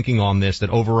left-wing thinking on this that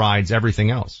overrides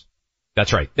everything else.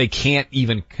 That's right. They can't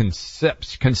even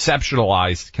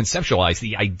conceptualize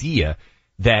the idea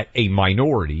that a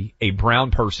minority, a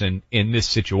brown person in this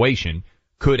situation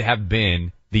could have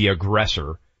been the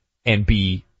aggressor and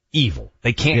be evil.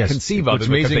 They can't conceive of it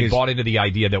because they bought into the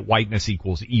idea that whiteness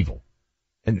equals evil.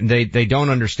 And they don't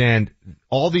understand,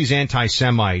 all these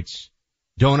anti-Semites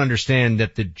don't understand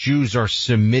that the Jews are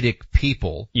Semitic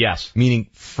people. Yes. Meaning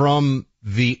from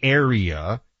the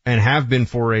area and have been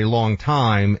for a long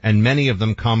time, and many of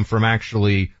them come from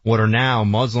actually what are now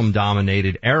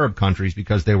Muslim-dominated Arab countries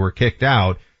because they were kicked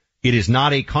out. It is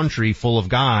not a country full of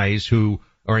guys who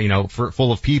are,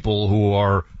 full of people who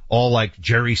are all like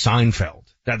Jerry Seinfeld.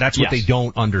 That's what they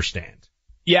don't understand.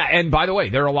 Yeah, and by the way,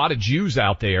 there are a lot of Jews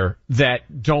out there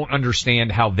that don't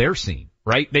understand how they're seen,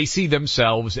 right? They see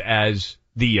themselves as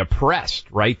the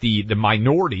oppressed, right? The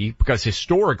minority, because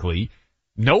historically,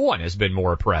 no one has been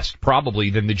more oppressed probably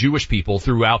than the Jewish people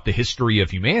throughout the history of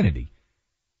humanity.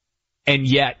 And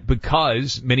yet,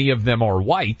 because many of them are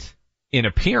white in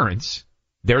appearance,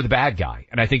 they're the bad guy.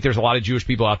 And I think there's a lot of Jewish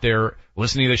people out there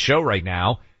listening to the show right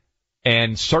now,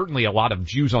 and certainly a lot of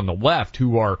Jews on the left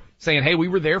who are saying, hey, we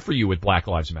were there for you with Black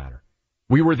Lives Matter.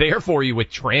 We were there for you with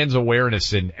trans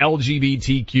awareness and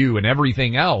LGBTQ and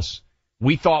everything else.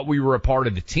 We thought we were a part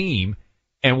of the team.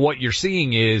 And what you're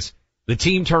seeing is the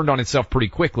team turned on itself pretty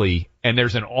quickly, and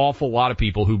there's an awful lot of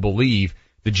people who believe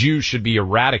the Jews should be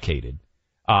eradicated,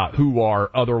 who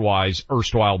are otherwise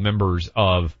erstwhile members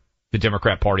of the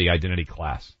Democrat Party identity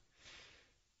class.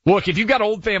 Look, if you've got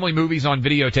old family movies on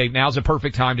videotape, now's the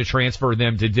perfect time to transfer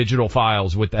them to digital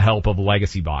files with the help of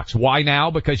Legacy Box. Why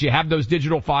now? Because you have those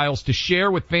digital files to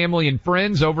share with family and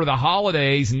friends over the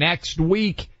holidays next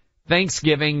week,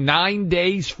 Thanksgiving, 9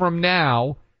 days from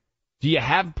now. Do you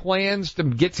have plans to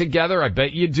get together? I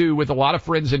bet you do, with a lot of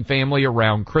friends and family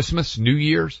around Christmas, New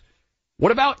Year's.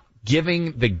 What about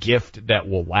giving the gift that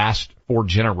will last for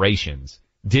generations?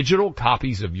 Digital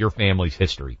copies of your family's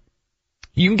history.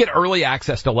 You can get early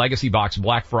access to Legacy Box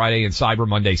Black Friday and Cyber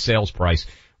Monday sales price.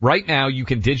 Right now, you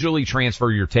can digitally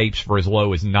transfer your tapes for as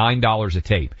low as $9 a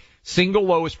tape. Single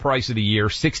lowest price of the year,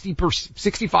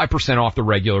 65% off the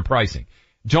regular pricing.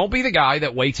 Don't be the guy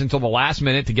that waits until the last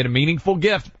minute to get a meaningful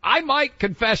gift. I might,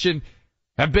 confession,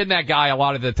 have been that guy a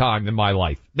lot of the time in my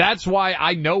life. That's why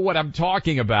I know what I'm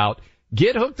talking about.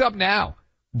 Get hooked up now.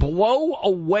 Blow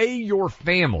away your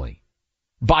family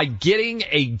by getting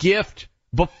a gift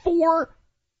before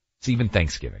it's even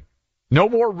Thanksgiving. No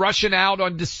more rushing out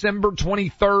on December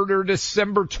 23rd or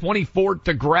December 24th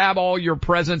to grab all your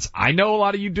presents. I know a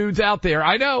lot of you dudes out there.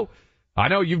 I know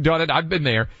you've done it. I've been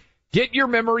there. Get your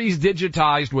memories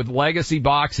digitized with Legacy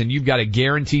Box, and you've got a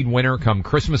guaranteed winner come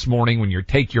Christmas morning when you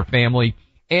take your family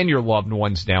and your loved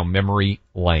ones down memory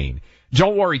lane.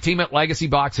 Don't worry, team at Legacy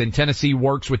Box in Tennessee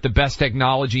works with the best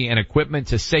technology and equipment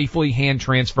to safely hand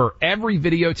transfer every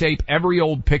videotape, every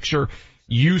old picture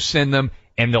you send them,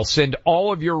 and they'll send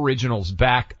all of your originals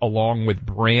back along with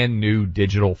brand new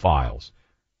digital files.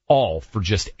 All for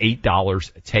just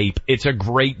 $8 a tape. It's a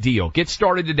great deal. Get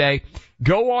started today.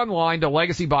 Go online to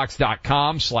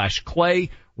legacybox.com/clay.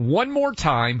 One more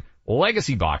time,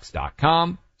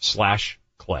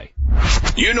 legacybox.com/clay.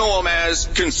 You know them as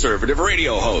conservative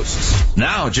radio hosts.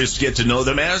 Now just get to know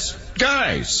them as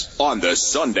guys on the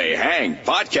Sunday Hang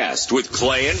podcast with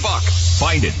Clay and Buck.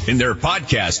 Find it in their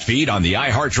podcast feed on the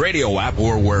iHeartRadio app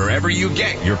or wherever you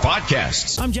get your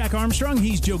podcasts. I'm Jack Armstrong.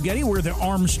 He's Joe Getty. We're the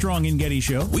Armstrong and Getty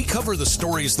Show. We cover the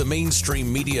stories the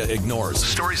mainstream media ignores.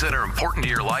 Stories that are important to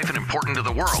your life and important to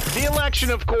the world. The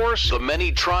election, of course. The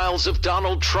many trials of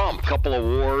Donald Trump. Couple of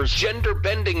wars.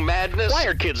 Gender-bending madness. Why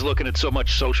are kids looking at so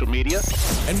much social media?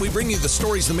 And we bring you the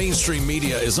stories the mainstream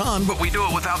media is on, but we do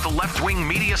it without the left-wing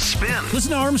media spin.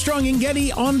 Listen to Armstrong and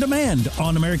Getty on demand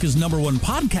on America's #1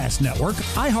 podcast network,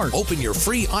 iHeart. Open your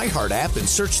free iHeart app and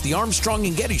search the Armstrong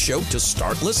and Getty Show to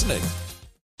start listening.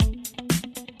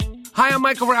 Hi, I'm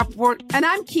Michael Rappaport. And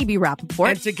I'm Kibi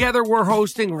Rappaport. And together we're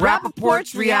hosting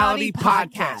Rappaport's Reality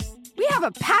Podcast. We have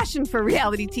a passion for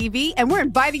reality TV, and we're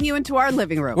inviting you into our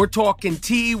living room. We're talking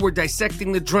tea, we're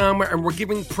dissecting the drama, and we're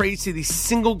giving praise to the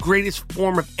single greatest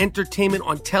form of entertainment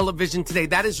on television today.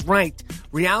 That is right.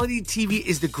 Reality TV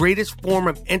is the greatest form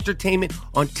of entertainment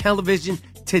on television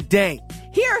today.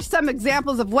 Here are some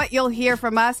examples of what you'll hear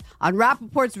from us on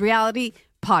Rappaport's Reality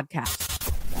Podcast.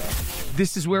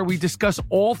 This is where we discuss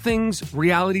all things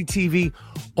reality TV,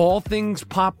 all things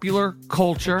popular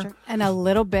culture. And a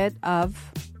little bit of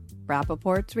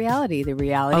Rappaport's reality, the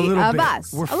reality of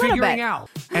us. We're figuring out.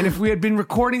 And if we had been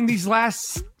recording these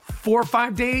last 4 or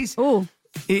 5 days,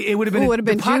 it would have been,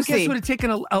 the podcast juicy. Would have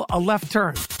taken a left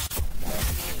turn.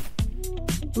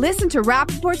 Listen to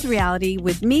Rappaport's Reality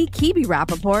with me, Kibi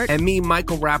Rappaport. And me,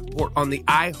 Michael Rappaport, on the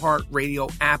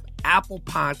iHeartRadio app, Apple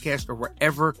Podcast, or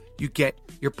wherever you get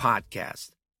your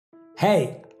podcast.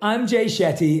 Hey, I'm Jay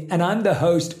Shetty, and I'm the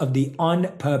host of the On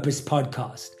Purpose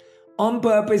podcast. On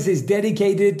Purpose is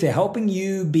dedicated to helping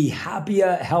you be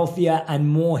happier, healthier, and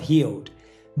more healed.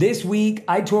 This week,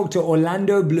 I talked to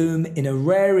Orlando Bloom in a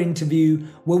rare interview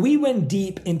where we went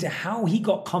deep into how he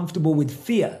got comfortable with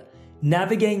fear,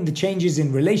 navigating the changes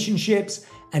in relationships,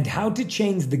 and how to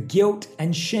change the guilt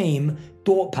and shame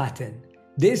thought pattern.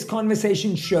 This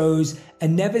conversation shows a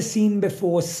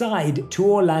never-seen-before side to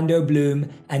Orlando Bloom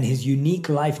and his unique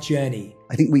life journey.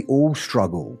 I think we all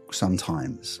struggle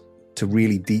sometimes to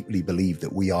really deeply believe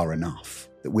that we are enough,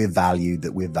 that we're valued,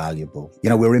 that we're valuable. You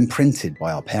know, we're imprinted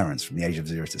by our parents from the age of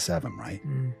 0 to 7, right?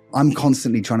 I'm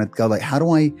constantly trying to go like, how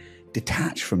do I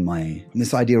detach from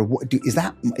this idea of is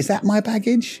that my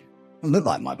baggage? It doesn't look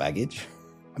like my baggage.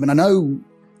 I mean, I know,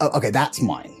 okay, that's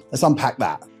mine. Let's unpack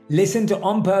that. Listen to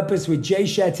On Purpose with Jay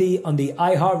Shetty on the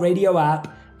iHeartRadio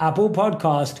app, Apple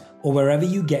Podcast, or wherever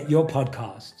you get your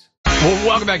podcasts. Well,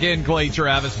 welcome back in, Clay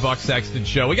Travis, Buck Sexton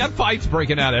Show. We got fights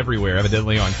breaking out everywhere,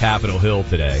 evidently on Capitol Hill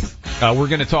today. We're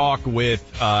going to talk with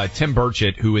Tim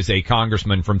Burchett, who is a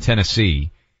congressman from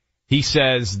Tennessee. He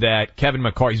says that Kevin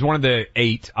McCarthy, he's one of the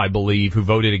 8, I believe, who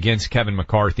voted against Kevin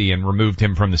McCarthy and removed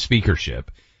him from the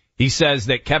speakership. He says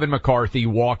that Kevin McCarthy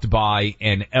walked by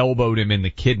and elbowed him in the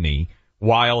kidney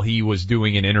while he was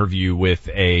doing an interview with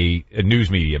a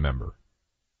news media member.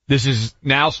 This is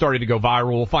now starting to go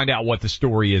viral. We'll find out what the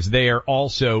story is there.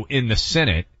 Also in the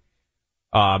Senate,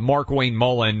 Mark Wayne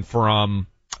Mullen from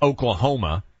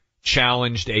Oklahoma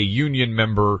challenged a union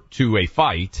member to a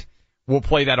fight. We'll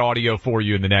play that audio for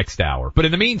you in the next hour. But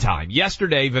in the meantime,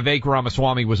 yesterday, Vivek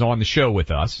Ramaswamy was on the show with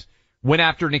us, went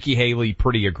after Nikki Haley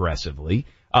pretty aggressively.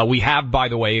 We have, by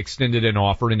the way, extended an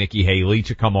offer to Nikki Haley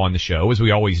to come on the show, as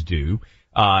we always do.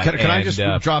 Can I just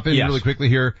drop in really quickly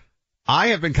here? I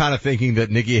have been kind of thinking that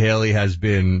Nikki Haley has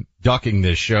been ducking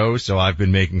this show, so I've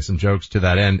been making some jokes to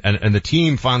that end. And the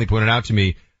team finally pointed out to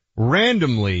me,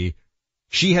 randomly,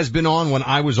 she has been on when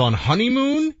I was on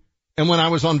honeymoon and when I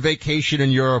was on vacation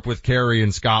in Europe with Carrie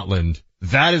in Scotland.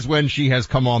 That is when she has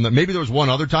come on. That maybe there was one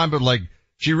other time, but like,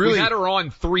 she really... We had her on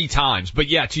 3 times. But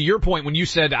yeah, to your point, when you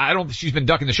said, I don't think she's been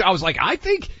ducking the show, I was like,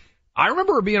 I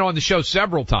remember her being on the show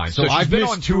several times. So I've been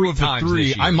missed on 2 of the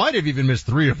 3. I might have even missed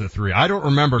 3 of the 3. I don't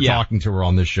remember talking to her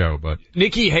on this show, but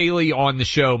Nikki Haley on the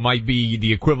show might be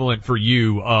the equivalent for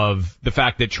you of the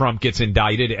fact that Trump gets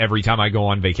indicted every time I go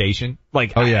on vacation.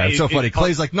 Like, oh yeah, it's so funny.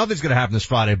 Clay's like, nothing's gonna happen this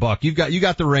Friday, Buck. You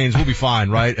got the reins. We'll be fine,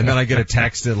 right? And then I get a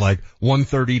text at like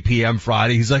 1:30 p.m.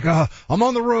 Friday. He's like, I'm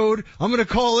on the road. I'm gonna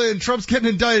call in. Trump's getting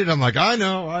indicted. I'm like, I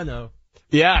know.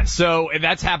 Yeah, so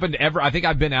that's happened I think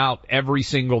I've been out every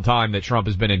single time that Trump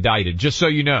has been indicted. Just so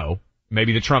you know,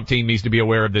 maybe the Trump team needs to be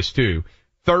aware of this too.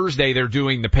 Thursday, they're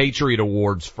doing the Patriot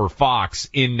Awards for Fox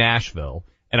in Nashville,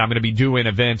 and I'm going to be doing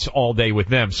events all day with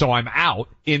them. So I'm out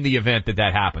in the event that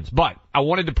happens. But I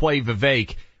wanted to play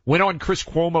Vivek. Went on Chris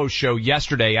Cuomo's show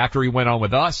yesterday after he went on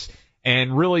with us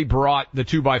and really brought the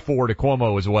 2x4 to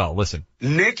Cuomo as well. Listen.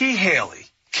 Nikki Haley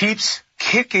keeps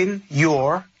kicking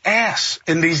your ass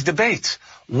in these debates.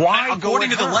 Why, according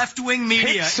to the left-wing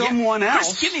media, pick someone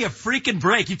else? Chris, give me a freaking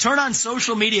break. You turn on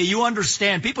social media, you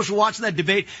understand. People should watch that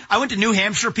debate. I went to New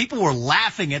Hampshire. People were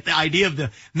laughing at the idea of the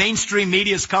mainstream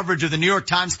media's coverage of the New York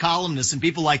Times columnists and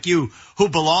people like you who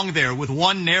belong there with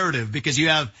one narrative because you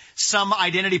have some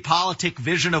identity politic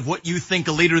vision of what you think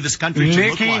a leader of this country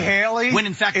should look like. Nikki Haley when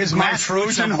in fact is the my grassroots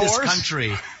Trojan of this horse?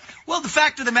 country. Well, the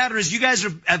fact of the matter is you guys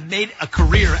have made a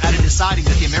career out of deciding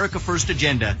that the America First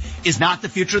agenda is not the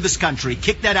future of this country.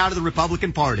 Kick that out of the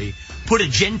Republican Party. Put a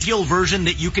genteel version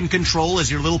that you can control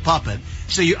as your little puppet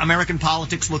so American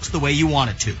politics looks the way you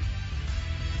want it to.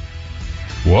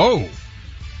 Whoa.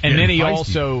 And then he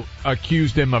also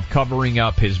accused him of covering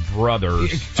up his brother.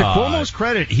 To Cuomo's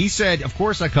credit, he said, of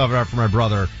course I covered up for my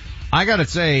brother. I gotta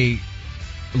say,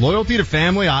 loyalty to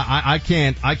family, I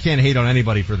can't hate on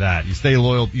anybody for that. You stay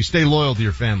loyal to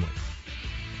your family.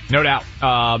 No doubt.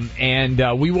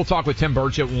 And we will talk with Tim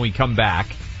Burchett when we come back.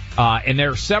 And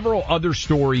there are several other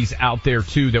stories out there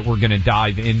too that we're going to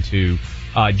dive into,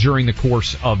 during the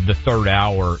course of the third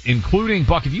hour, including,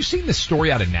 Buck, have you seen this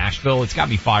story out of Nashville? It's got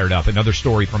me fired up. Another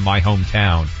story from my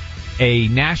hometown. A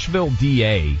Nashville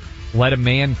DA let a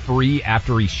man free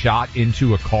after he shot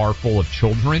into a car full of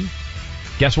children.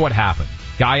 Guess what happened?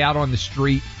 Guy out on the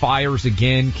street, fires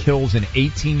again, kills an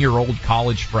 18-year-old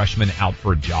college freshman out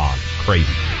for a jog.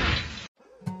 Crazy.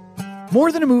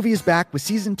 More Than a Movie is back with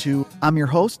Season 2. I'm your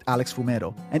host, Alex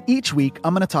Fumero. And each week,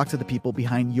 I'm going to talk to the people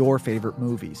behind your favorite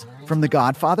movies. From The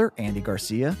Godfather, Andy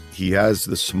Garcia. He has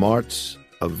the smarts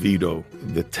of Vito,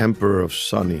 the temper of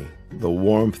Sonny, the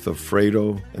warmth of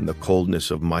Fredo, and the coldness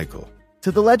of Michael.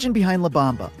 To the legend behind La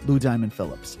Bamba, Lou Diamond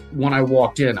Phillips. When I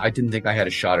walked in, I didn't think I had a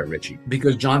shot at Richie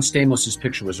because John Stamos'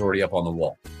 picture was already up on the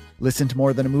wall. Listen to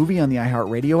More Than a Movie on the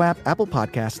iHeartRadio app, Apple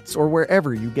Podcasts, or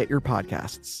wherever you get your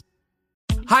podcasts.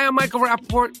 Hi, I'm Michael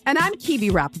Rappaport. And I'm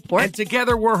Kibi Rappaport. And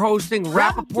together we're hosting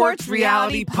Rappaport's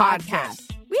Reality Podcast.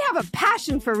 We have a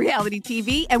passion for reality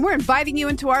TV, and we're inviting you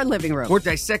into our living room. We're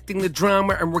dissecting the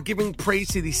drama, and we're giving praise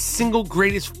to the single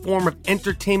greatest form of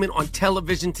entertainment on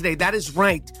television today. That is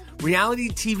right. Reality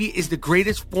TV is the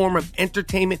greatest form of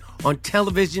entertainment on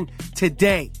television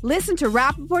today. Listen to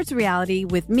Rappaport's Reality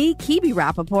with me, Kibi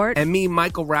Rappaport. And me,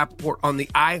 Michael Rappaport, on the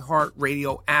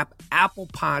iHeartRadio app, Apple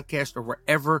Podcast, or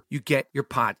wherever you get your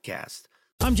podcast.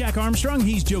 I'm Jack Armstrong.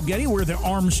 He's Joe Getty. We're the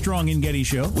Armstrong and Getty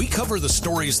Show. We cover the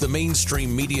stories the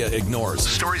mainstream media ignores.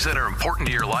 Stories that are important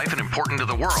to your life and important to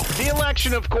the world. The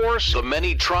election, of course. The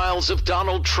many trials of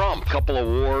Donald Trump. Couple of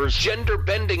wars.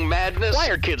 Gender-bending madness. Why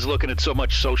are kids looking at so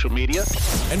much social media?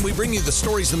 And we bring you the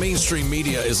stories the mainstream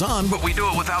media is on, but we do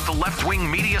it without the left-wing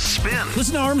media spin.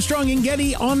 Listen to Armstrong and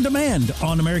Getty on demand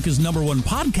on America's #1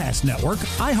 podcast network,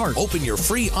 iHeart. Open your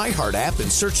free iHeart app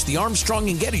and search the Armstrong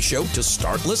and Getty Show to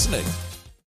start listening.